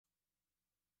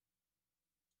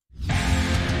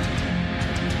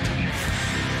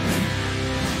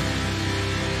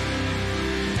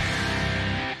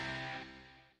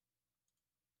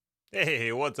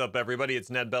Hey, what's up, everybody? It's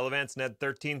Ned Bellavance,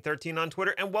 Ned1313 on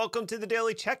Twitter, and welcome to the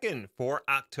Daily Check-In for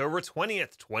October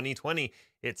 20th, 2020.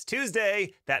 It's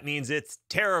Tuesday. That means it's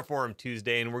Terraform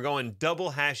Tuesday, and we're going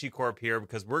double HashiCorp here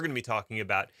because we're going to be talking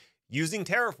about using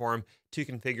Terraform to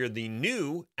configure the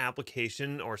new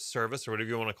application or service or whatever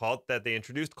you want to call it that they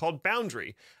introduced called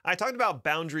Boundary. I talked about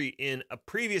Boundary in a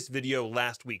previous video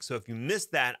last week, so if you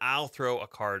missed that, I'll throw a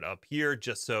card up here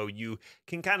just so you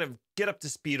can kind of get up to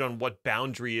speed on what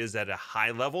Boundary is at a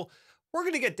high level. We're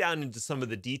going to get down into some of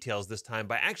the details this time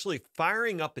by actually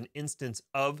firing up an instance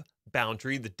of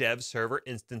Boundary, the dev server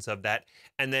instance of that,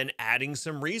 and then adding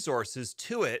some resources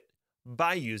to it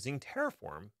by using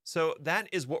Terraform. So that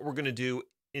is what we're going to do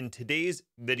in today's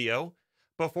video.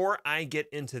 Before I get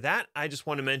into that, I just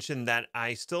want to mention that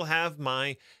I still have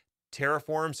my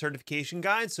Terraform certification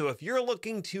guide. So if you're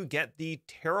looking to get the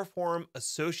Terraform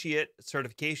Associate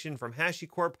certification from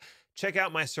HashiCorp, check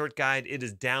out my cert guide. It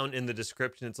is down in the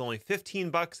description. It's only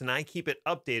 15 bucks and I keep it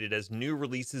updated as new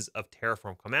releases of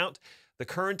Terraform come out. The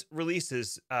current release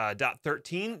is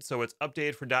 .13, so it's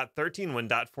updated for .13. When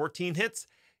 .14 hits,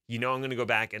 you know I'm going to go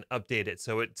back and update it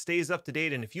so it stays up to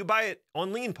date. And if you buy it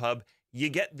on LeanPub, you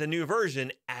get the new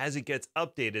version as it gets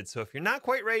updated. So if you're not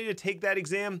quite ready to take that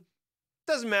exam,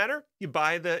 doesn't matter. You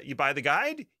buy the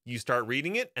guide, you start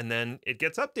reading it, and then it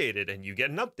gets updated and you get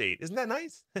an update. Isn't that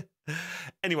nice?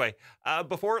 Anyway,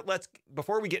 before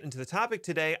we get into the topic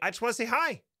today, I just want to say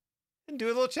hi and do a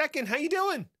little check-in. How you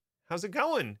doing? How's it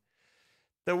going?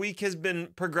 The week has been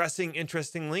progressing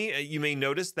interestingly. You may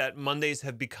notice that Mondays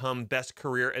have become best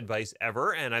career advice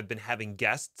ever, and I've been having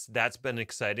guests. That's been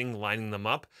exciting, lining them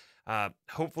up.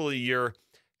 Hopefully you're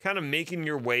kind of making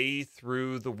your way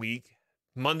through the week.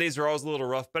 Mondays are always a little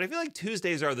rough, but I feel like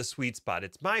Tuesdays are the sweet spot.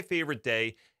 It's my favorite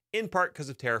day, in part because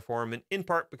of Terraform and in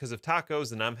part because of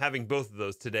tacos, and I'm having both of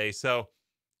those today. So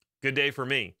good day for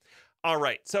me. All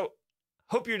right, so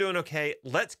hope you're doing okay.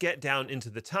 Let's get down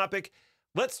into the topic.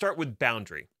 Let's start with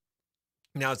Boundary.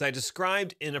 Now, as I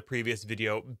described in a previous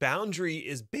video, Boundary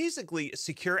is basically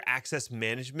secure access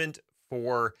management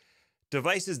for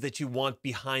devices that you want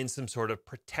behind some sort of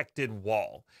protected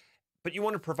wall. But you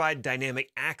want to provide dynamic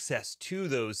access to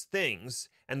those things.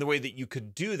 And the way that you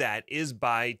could do that is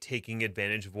by taking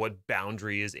advantage of what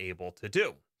Boundary is able to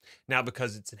do. Now,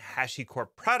 because it's a HashiCorp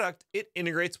product, it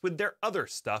integrates with their other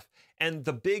stuff. And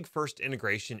the big first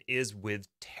integration is with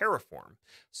Terraform.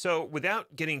 So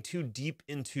without getting too deep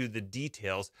into the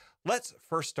details, let's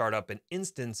first start up an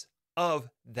instance of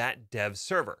that dev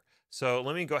server. So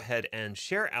let me go ahead and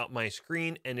share out my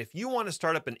screen. And if you want to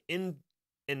start up an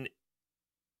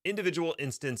individual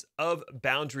instance of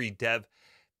Boundary dev,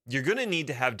 you're going to need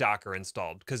to have Docker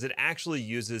installed because it actually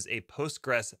uses a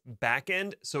Postgres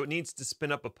backend. So it needs to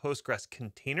spin up a Postgres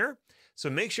container. So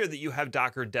make sure that you have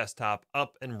Docker desktop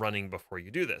up and running before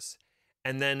you do this.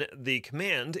 And then the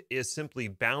command is simply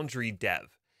boundary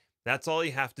dev. That's all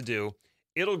you have to do.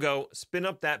 It'll go spin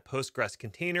up that Postgres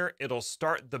container. It'll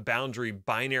start the Boundary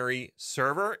binary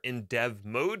server in dev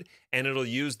mode, and it'll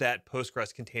use that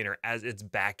Postgres container as its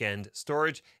backend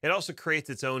storage. It also creates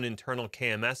its own internal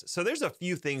KMS. So there's a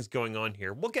few things going on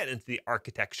here. We'll get into the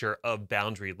architecture of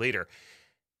Boundary later.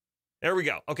 There we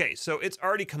go. Okay, so it's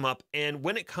already come up, and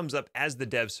when it comes up as the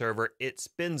dev server, it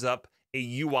spins up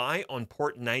a UI on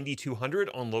port 9200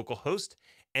 on localhost,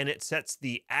 and it sets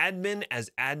the admin as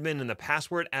admin and the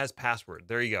password as password.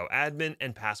 There you go, admin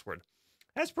and password.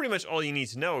 That's pretty much all you need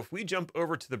to know. If we jump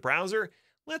over to the browser,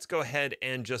 let's go ahead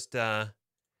and just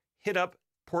hit up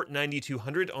port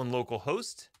 9200 on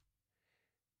localhost.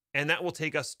 And that will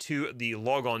take us to the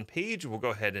logon page. We'll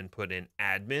go ahead and put in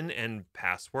admin and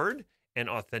password and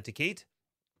authenticate.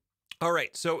 All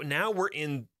right, so now we're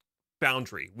in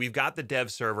Boundary. We've got the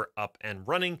dev server up and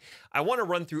running. I want to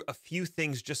run through a few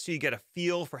things just so you get a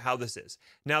feel for how this is.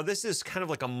 Now, this is kind of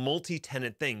like a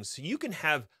multi-tenant thing. So you can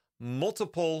have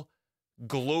multiple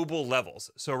global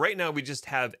levels. So right now we just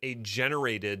have a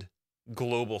generated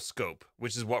global scope,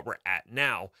 which is what we're at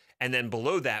now. And then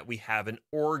below that, we have an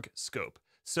org scope.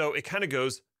 So it kind of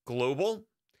goes global,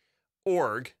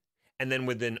 org, and then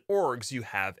within orgs, you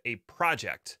have a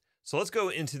project. So let's go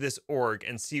into this org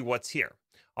and see what's here.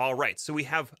 All right, so we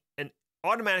have an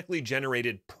automatically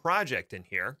generated project in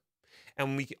here,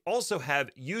 and we also have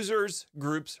users,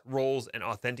 groups, roles, and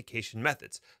authentication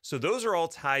methods. So those are all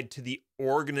tied to the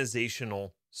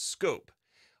organizational scope.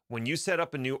 When you set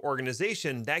up a new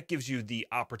organization, that gives you the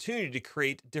opportunity to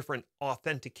create different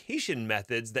authentication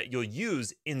methods that you'll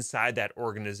use inside that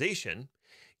organization.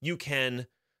 You can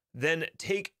then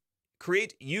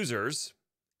create users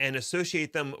and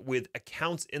associate them with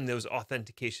accounts in those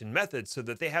authentication methods so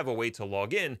that they have a way to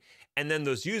log in. And then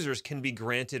those users can be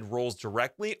granted roles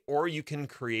directly, or you can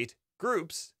create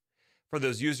groups for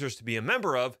those users to be a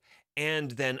member of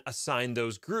and then assign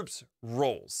those groups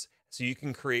roles. So you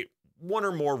can create one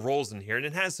or more roles in here, and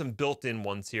it has some built-in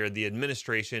ones here, the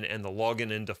administration and the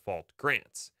login and default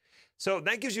grants. So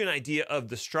that gives you an idea of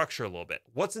the structure a little bit.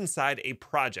 What's inside a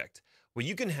project? Well,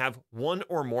 you can have one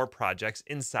or more projects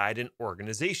inside an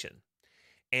organization.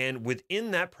 And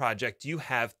within that project, you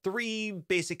have three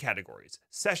basic categories: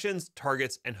 sessions,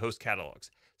 targets, and host catalogs.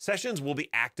 Sessions will be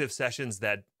active sessions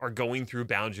that are going through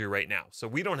Boundary right now, so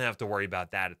we don't have to worry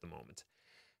about that at the moment.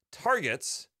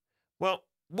 Targets, well,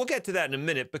 we'll get to that in a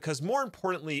minute, because more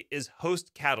importantly is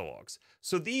host catalogs.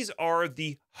 So these are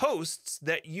the hosts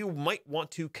that you might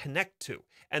want to connect to,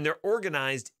 and they're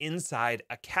organized inside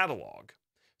a catalog.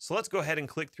 So let's go ahead and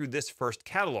click through this first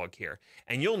catalog here,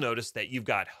 and you'll notice that you've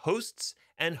got hosts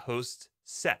and host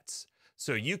sets.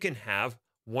 So you can have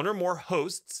one or more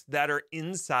hosts that are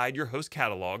inside your host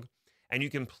catalog, and you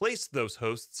can place those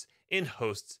hosts in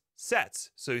host sets.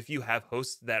 So if you have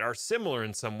hosts that are similar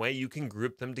in some way, you can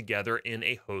group them together in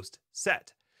a host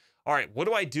set. All right, what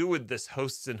do I do with this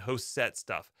hosts and host set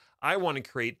stuff? I want to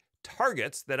create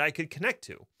targets that I could connect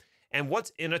to. And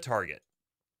what's in a target?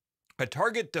 A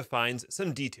target defines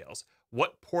some details.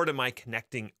 What port am I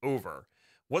connecting over?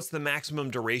 What's the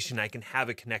maximum duration I can have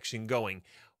a connection going?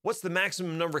 What's the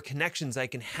maximum number of connections I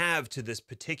can have to this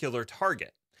particular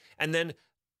target? And then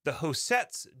the host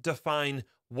sets define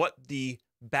what the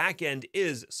backend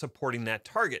is supporting that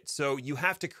target. So you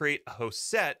have to create a host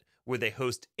set with a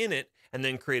host in it, and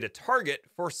then create a target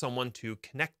for someone to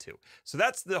connect to. So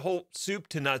that's the whole soup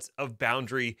to nuts of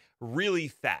Boundary really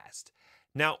fast.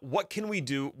 Now, what can we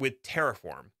do with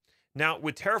Terraform? Now,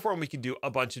 with Terraform, we can do a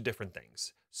bunch of different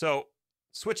things. So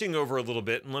switching over a little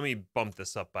bit, and let me bump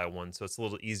this up by one so it's a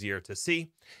little easier to see.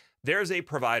 There's a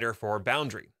provider for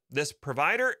Boundary. This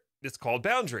provider is called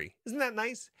Boundary. Isn't that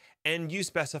nice? And you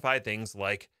specify things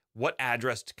like what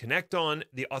address to connect on,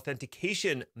 the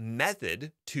authentication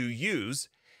method to use,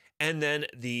 and then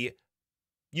the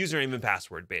username and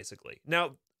password, basically.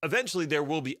 Now, eventually, there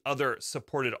will be other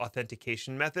supported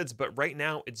authentication methods, but right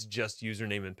now it's just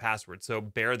username and password, so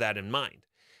bear that in mind.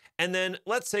 And then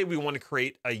let's say we want to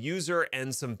create a user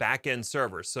and some backend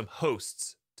servers, some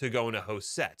hosts to go in a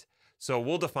host set. So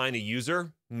we'll define a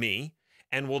user, me,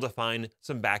 and we'll define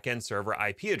some backend server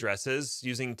IP addresses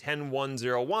using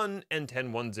 10.1.0.1 and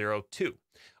 10.1.0.2.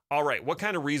 All right, what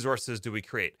kind of resources do we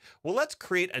create? Well, let's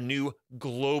create a new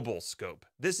global scope.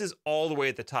 This is all the way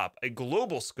at the top. A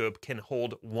global scope can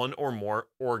hold one or more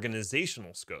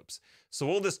organizational scopes. So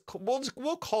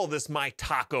we'll call this my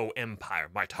taco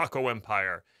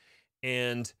empire.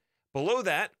 And below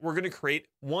that, we're going to create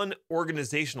one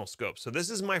organizational scope. So this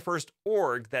is my first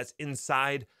org that's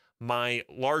inside my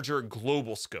larger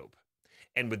global scope.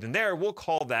 And within there, we'll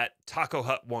call that Taco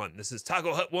Hut 1. This is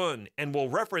Taco Hut 1, and we'll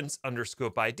reference under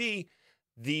scope ID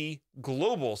the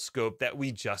global scope that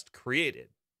we just created.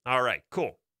 All right,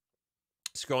 cool.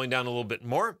 Scrolling down a little bit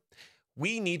more,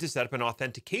 we need to set up an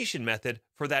authentication method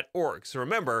for that org. So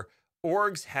remember,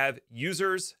 orgs have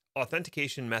users,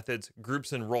 authentication methods,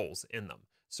 groups, and roles in them.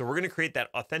 So we're going to create that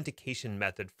authentication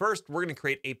method first. We're going to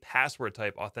create a password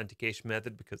type authentication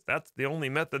method because that's the only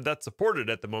method that's supported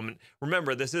at the moment.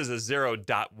 Remember, this is a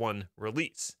 0.1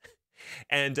 release.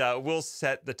 And we'll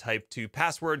set the type to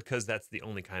password because that's the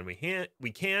only kind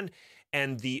we can.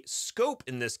 And the scope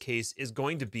in this case is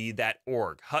going to be that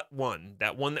org, Hut1,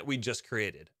 that one that we just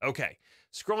created. Okay,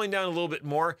 scrolling down a little bit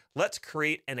more, let's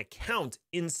create an account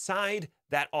inside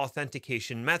that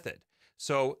authentication method.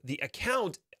 So the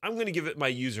account, I'm going to give it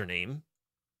my username,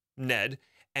 Ned,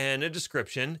 and a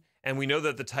description. And we know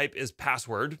that the type is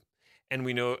password. And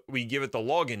we give it the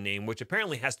login name, which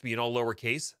apparently has to be in all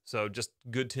lowercase. So just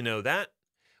good to know that.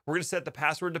 We're going to set the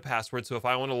password to password. So if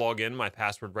I want to log in, my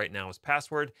password right now is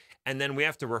password. And then we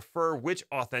have to refer which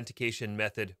authentication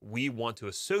method we want to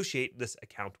associate this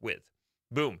account with.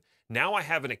 Boom. Now I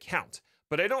have an account,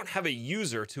 but I don't have a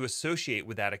user to associate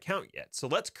with that account yet. So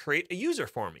let's create a user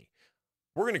for me.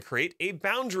 We're going to create a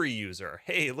Boundary user.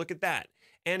 Hey, look at that.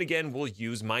 And again, we'll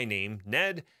use my name,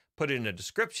 Ned, put in a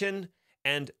description,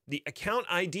 and the account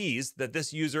IDs that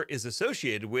this user is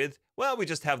associated with, well, we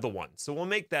just have the one. So we'll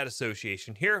make that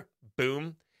association here.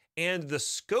 Boom. And the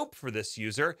scope for this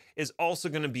user is also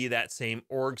going to be that same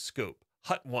org scope,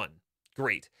 Hut1.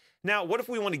 Great. Now, what if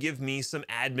we want to give me some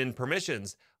admin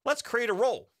permissions? Let's create a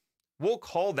role. We'll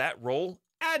call that role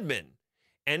admin,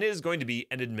 and it is going to be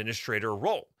an administrator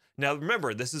role. Now,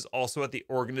 remember, this is also at the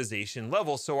organization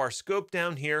level. So our scope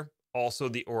down here, also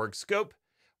the org scope.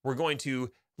 we're going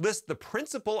to list the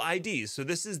principal IDs. So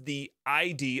this is the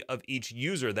ID of each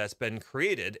user that's been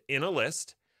created in a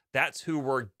list. That's who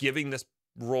we're giving this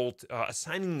role,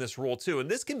 assigning this role to. And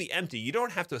this can be empty. You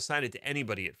don't have to assign it to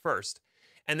anybody at first.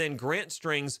 And then grant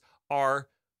strings are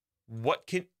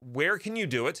where can you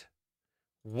do it?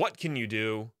 What can you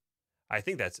do? I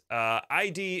think that's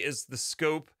ID is the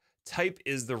scope, type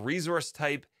is the resource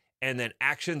type, and then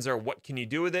actions are what can you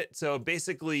do with it. So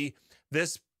basically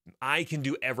this, I can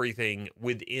do everything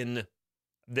within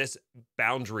this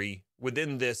boundary,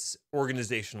 within this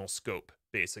organizational scope,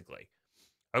 basically.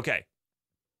 Okay.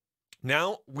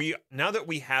 Now that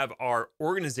we have our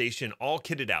organization all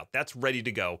kitted out, that's ready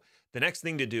to go. The next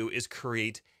thing to do is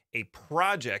create a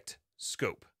project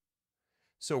scope.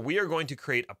 So we are going to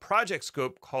create a project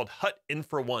scope called Hut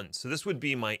Infra 1. So this would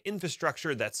be my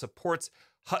infrastructure that supports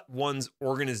Hut 1's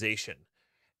organization.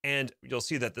 And you'll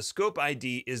see that the scope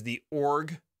ID is the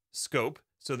org scope.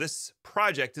 So this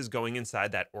project is going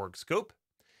inside that org scope.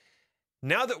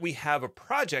 Now that we have a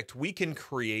project, we can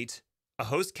create a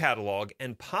host catalog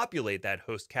and populate that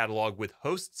host catalog with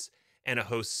hosts and a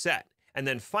host set. And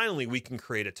then finally, we can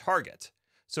create a target.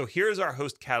 So here's our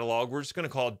host catalog. We're just going to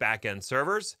call it backend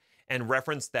servers and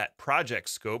reference that project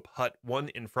scope, Hut 1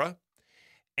 infra.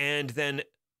 And then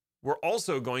we're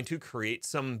also going to create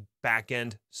some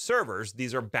backend servers.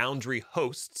 These are boundary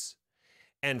hosts.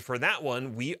 And for that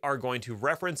one, we are going to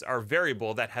reference our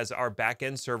variable that has our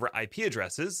backend server IP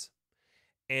addresses.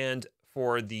 And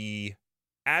for the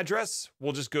address,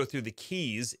 we'll just go through the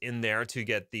keys in there to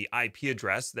get the IP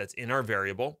address that's in our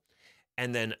variable.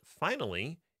 And then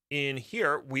finally, in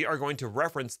here, we are going to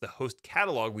reference the host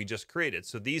catalog we just created.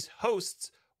 So these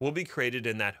hosts will be created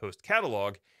in that host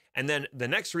catalog. And then the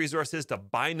next resource is to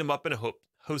bind them up in a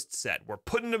host set. We're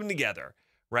putting them together,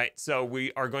 right? So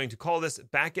we are going to call this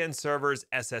backend servers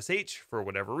SSH for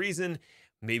whatever reason.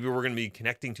 Maybe we're going to be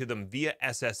connecting to them via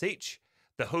SSH.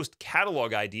 The host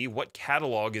catalog ID, what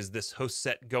catalog is this host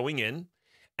set going in?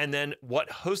 And then what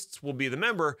hosts will be the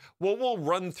member? Well, we'll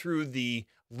run through the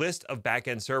list of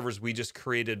backend servers we just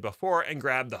created before and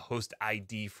grab the host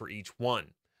ID for each one.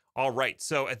 All right,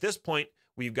 so at this point,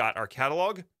 we've got our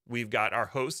catalog, we've got our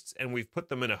hosts, and we've put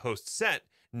them in a host set.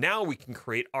 Now we can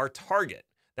create our target.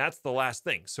 That's the last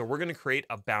thing. So we're going to create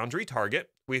a boundary target.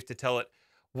 We have to tell it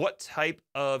what type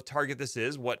of target this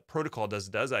is, what protocol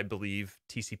does. I believe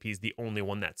TCP is the only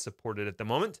one that's supported at the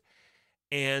moment.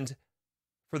 And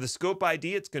for the scope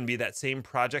ID, it's going to be that same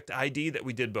project ID that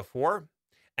we did before.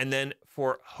 And then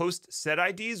for host set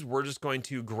IDs, we're just going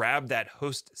to grab that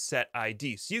host set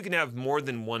ID. So you can have more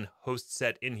than one host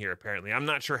set in here, apparently. I'm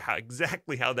not sure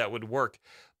exactly how that would work,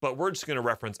 but we're just going to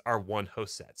reference our one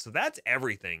host set. So that's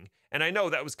everything. And I know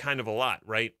that was kind of a lot,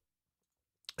 right?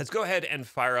 Let's go ahead and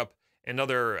fire up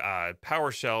another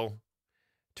PowerShell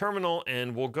terminal,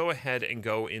 and we'll go ahead and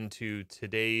go into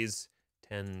today's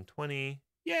 1020.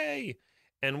 Yay!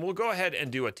 And we'll go ahead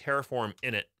and do a Terraform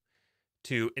init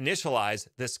to initialize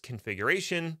this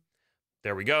configuration.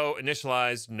 There we go,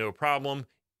 initialized, no problem.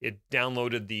 It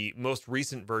downloaded the most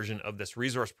recent version of this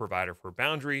resource provider for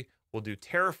Boundary. We'll do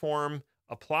Terraform,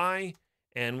 apply,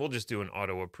 and we'll just do an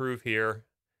auto approve here.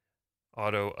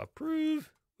 Auto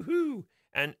approve, woohoo.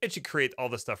 And it should create all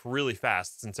this stuff really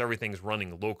fast since everything's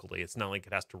running locally. It's not like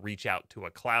it has to reach out to a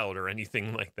cloud or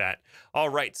anything like that. All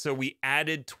right, so we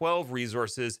added 12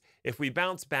 resources. If we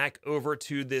bounce back over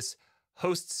to this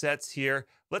host sets here,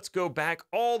 let's go back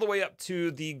all the way up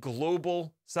to the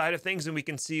global side of things, and we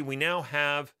can see we now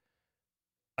have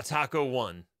a Taco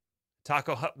 1.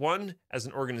 Taco Hut 1 as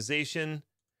an organization.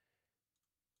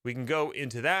 We can go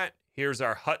into that. Here's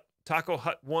our Taco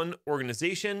Hut 1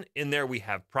 organization. In there we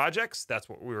have projects. That's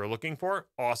what we were looking for.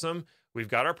 Awesome. We've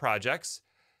got our projects.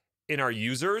 In our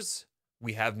users,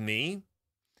 we have me.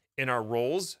 In our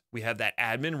roles, we have that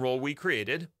admin role we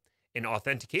created. In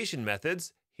authentication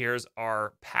methods, here's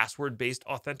our password-based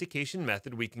authentication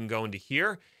method. We can go into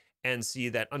here and see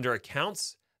that under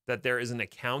accounts, that there is an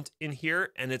account in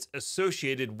here and it's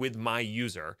associated with my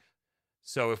user.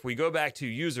 So if we go back to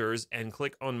users and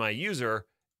click on my user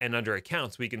and under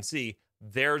accounts, we can see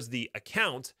there's the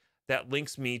account that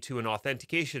links me to an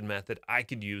authentication method I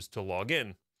could use to log in.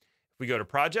 If we go to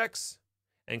projects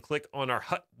and click on our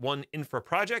Hut 1 infra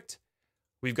project,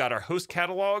 we've got our host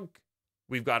catalog.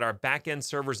 We've got our backend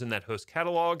servers in that host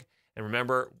catalog. And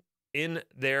remember, in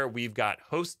there, we've got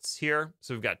hosts here.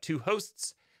 So we've got 2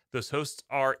 hosts. Those hosts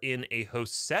are in a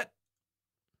host set.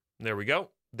 There we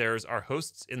go. There's our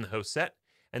hosts in the host set.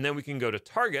 And then we can go to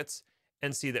targets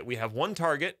and see that we have one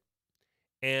target,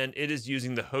 and it is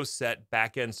using the host set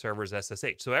backend servers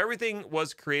SSH. So everything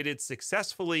was created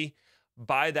successfully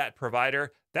by that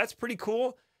provider. That's pretty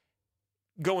cool.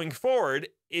 going forward,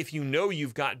 if you know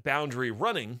you've got Boundary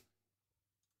running,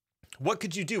 what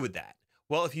could you do with that?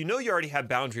 Well, if you know you already have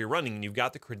Boundary running and you've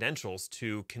got the credentials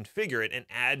to configure it and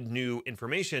add new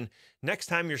information, next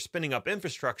time you're spinning up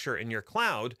infrastructure in your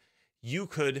cloud, you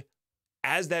could,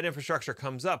 as that infrastructure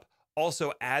comes up,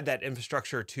 also add that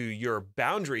infrastructure to your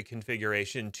Boundary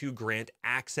configuration to grant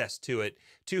access to it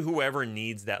to whoever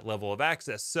needs that level of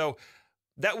access. So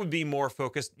that would be more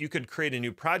focused. You could create a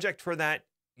new project for that.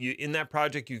 In that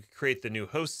project, you could create the new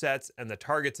host sets and the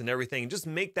targets and everything, and just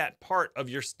make that part of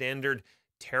your standard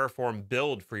Terraform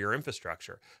build for your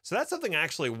infrastructure. So that's something I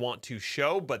actually want to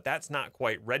show, but that's not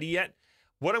quite ready yet.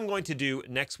 What I'm going to do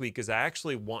next week is I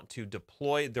actually want to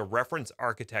deploy the reference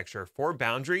architecture for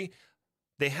Boundary.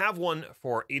 They have one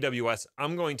for AWS.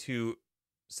 I'm going to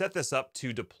set this up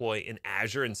to deploy in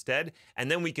Azure instead,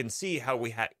 and then we can see how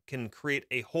we can create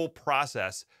a whole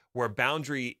process where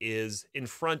Boundary is in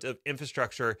front of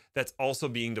infrastructure that's also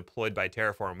being deployed by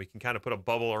Terraform. We can kind of put a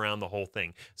bubble around the whole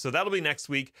thing. So that'll be next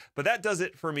week, but that does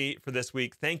it for me for this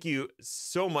week. Thank you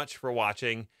so much for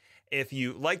watching. If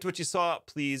you liked what you saw,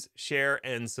 please share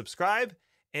and subscribe.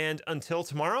 And until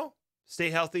tomorrow, stay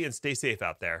healthy and stay safe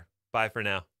out there. Bye for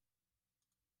now.